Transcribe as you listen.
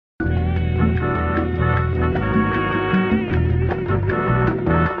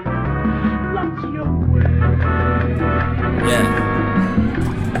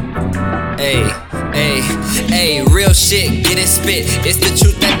Ayy, ayy, ayy, real shit, getting spit. It's the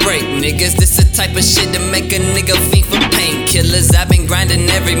truth that break niggas. This the type of shit that make a nigga fiend for painkillers. I've been grinding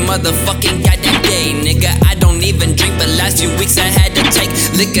every motherfucking goddamn day, nigga. I don't even drink, but last few weeks I had to take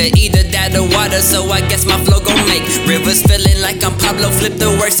liquor, either that or water, so I guess my flow gon' make rivers feeling like I'm Pablo. Flip the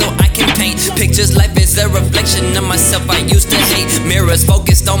word so I can paint pictures. Life is a reflection of myself I used to hate. Mirrors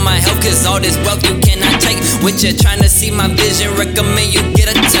focused on my health, cause all this wealth you cannot take with you. Trying to see my vision, recommend you get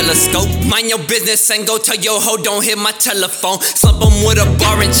a telescope. Mind your business and go tell your hoe don't hit my telephone. Slump him with a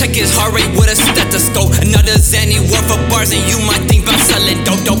bar and check his heart rate with a stethoscope. Another Zanny worth of bars and you might think about selling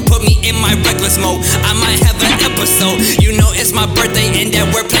dope. Don't put me in my reckless mode, I might have an episode. You know it's my birthday and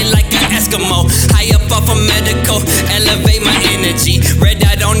that wordplay like an Eskimo. High up off a medical, elevate my energy. Red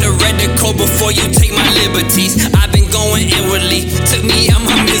dot on the reticle before you take my liberties. I've been going inwardly, took me out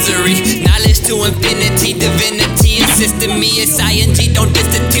my misery. Knowledge to infinity, divinity assisting me. It's ING, don't diss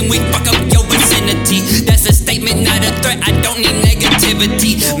the team, we fuck up your vicinity. That's a statement, not a threat, I don't need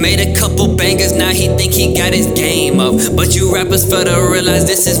negativity. Made a couple bangers, now he think he got his game up. But you rappers fail to realize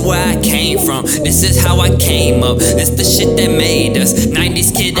this is where I came from. This is how I came up, this the shit that made us.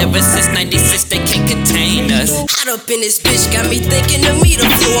 90s kid ever since 96, they can't contain us. Hot up in this bitch, got me thinking of me. The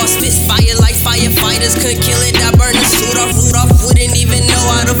floor spits fire like firefighters, couldn't kill it, I burn the suit off. Rudolph wouldn't even know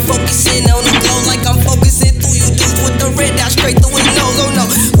how to focus in on the glow like I'm focusing through you dudes with the red dot straight through his nose. Oh no,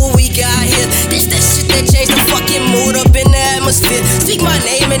 what we got here, this that shit that changed the fucking mood up in the atmosphere. Speak my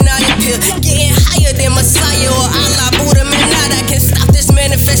name and I appear, getting higher than Messiah or Allah, Buddha, man, nada can stop this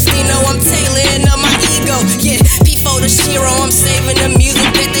manifestino. I'm tailoring up my ego, yeah, P4TRONE, I'm saving the music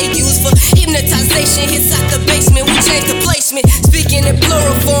that they use for hypnotization. Hits out the basement, we change the placement, speaking in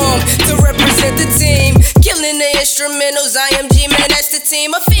plural form to represent the team. Killing the instrumentals, IMG, man, that's the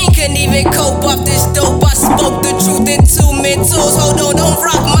team. A fiend couldn't even cope off this dope. I spoke the truth in 2 mentors. Hold on, don't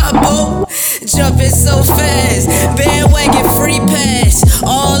rock my boat. Jumping so fast, bandwagon free pass.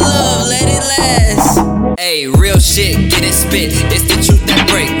 All love, let it last. Ayy, real shit, getting spit. It's the truth that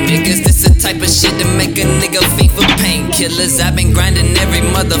break niggas. This the type of shit that make a nigga fiend for painkillers. I've been grinding every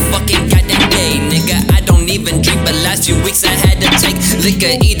motherfucking goddamn day, nigga. I don't even drink, but last few weeks I had to take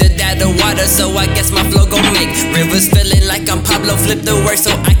liquor, either that or water, so I guess my flow gon' make rivers feeling like I'm Pablo. Flip the word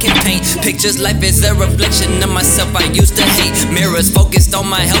so I can paint pictures. Life is a reflection of myself I used to hate. Mirrors focused on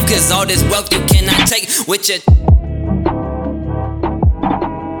my health, cause all this wealth you cannot take with you.